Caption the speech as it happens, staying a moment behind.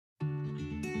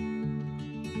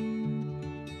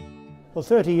Well,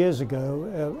 30 years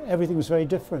ago, everything was very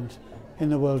different in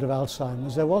the world of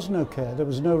Alzheimer's. There was no care, there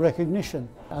was no recognition.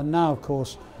 And now, of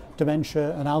course,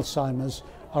 dementia and Alzheimer's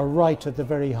are right at the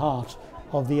very heart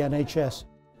of the NHS.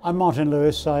 I'm Martyn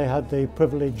Lewis. I had the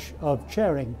privilege of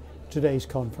chairing today's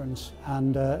conference,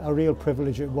 and a real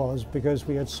privilege it was because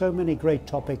we had so many great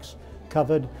topics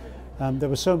covered. There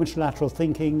was so much lateral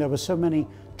thinking, there were so many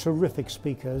terrific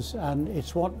speakers, and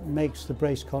it's what makes the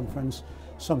Brace Conference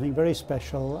something very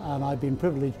special, and I've been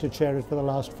privileged to chair it for the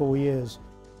last 4 years.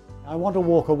 I want to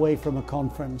walk away from a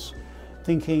conference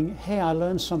thinking, hey, I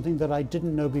learned something that I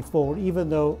didn't know before,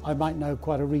 even though I might know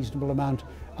quite a reasonable amount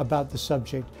about the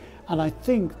subject. And I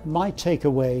think my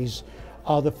takeaways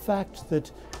are the fact that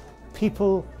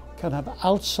people can have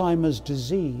Alzheimer's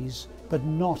disease but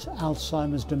not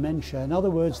Alzheimer's dementia. In other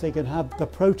words, they can have the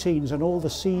proteins and all the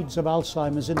seeds of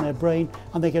Alzheimer's in their brain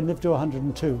and they can live to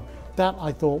 102. That,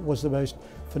 I thought, was the most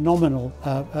phenomenal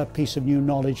piece of new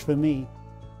knowledge for me.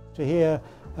 To hear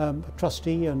a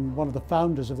trustee and one of the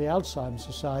founders of the Alzheimer's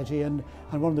Society and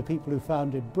one of the people who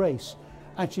founded Brace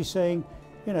actually saying,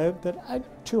 you know, that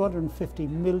 £250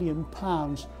 million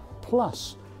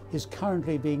plus is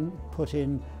currently being put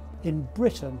in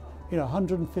Britain, you know,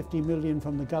 150 million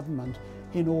from the government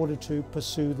in order to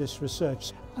pursue this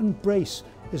research. And Brace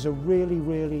is a really,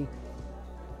 really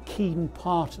keen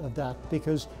part of that,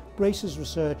 because Brace's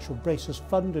research, or Brace's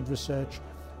funded research,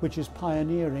 which is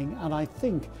pioneering, and I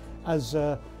think as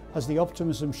the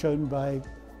optimism shown by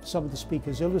some of the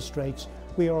speakers illustrates,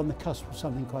 we are on the cusp of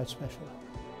something quite special.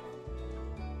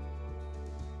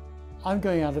 I'm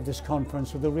going out of this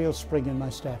conference with a real spring in my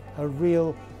step, a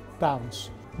real bounce.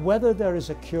 Whether there is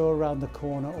a cure around the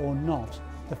corner or not,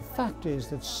 the fact is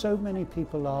that so many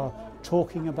people are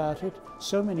talking about it,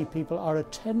 so many people are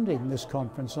attending this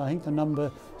conference, and I think the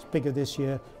number is bigger this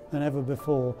year than ever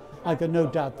before. I've got no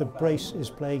doubt that Brace is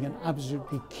playing an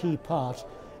absolutely key part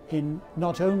in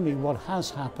not only what has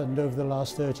happened over the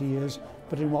last 30 years,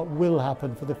 but in what will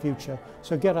happen for the future.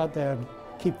 So get out there and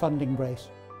keep funding Brace.